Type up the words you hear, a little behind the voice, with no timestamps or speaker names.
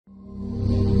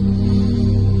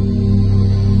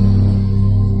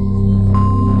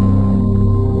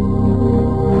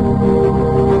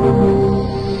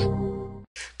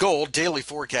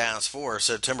forecast for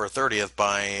September 30th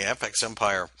by FX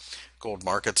Empire. Gold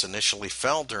markets initially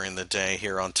fell during the day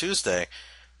here on Tuesday,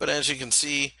 but as you can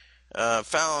see,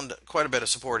 found quite a bit of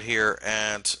support here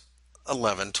at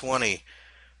 1120.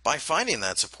 By finding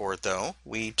that support, though,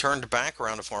 we turned back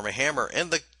around to form a hammer,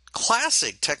 and the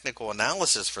classic technical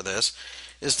analysis for this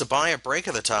is to buy a break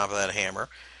at the top of that hammer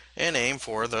and aim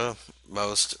for the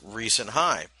most recent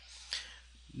high.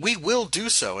 We will do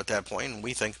so at that point, and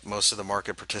we think most of the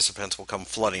market participants will come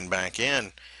flooding back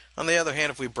in. On the other hand,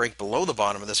 if we break below the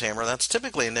bottom of this hammer, that's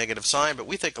typically a negative sign, but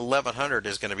we think 1100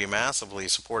 is going to be massively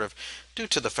supportive due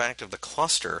to the fact of the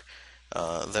cluster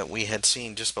that we had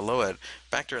seen just below it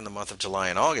back during the month of July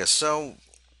and August. So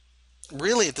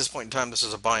really, at this point in time, this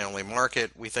is a buy-only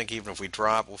market. We think even if we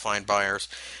drop, we'll find buyers.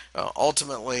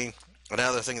 Ultimately,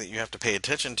 another thing that you have to pay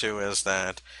attention to is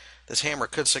that this hammer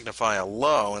could signify a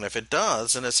low, and if it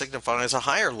does, then it signifies a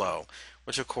higher low,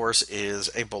 which of course is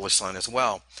a bullish sign as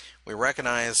well. We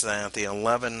recognize that the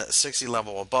 1160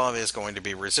 level above is going to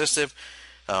be resistive,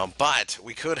 but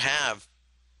we could have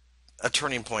a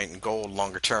turning point in gold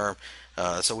longer term.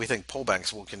 So we think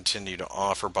pullbacks will continue to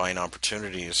offer buying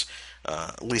opportunities.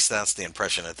 At least that's the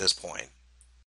impression at this point.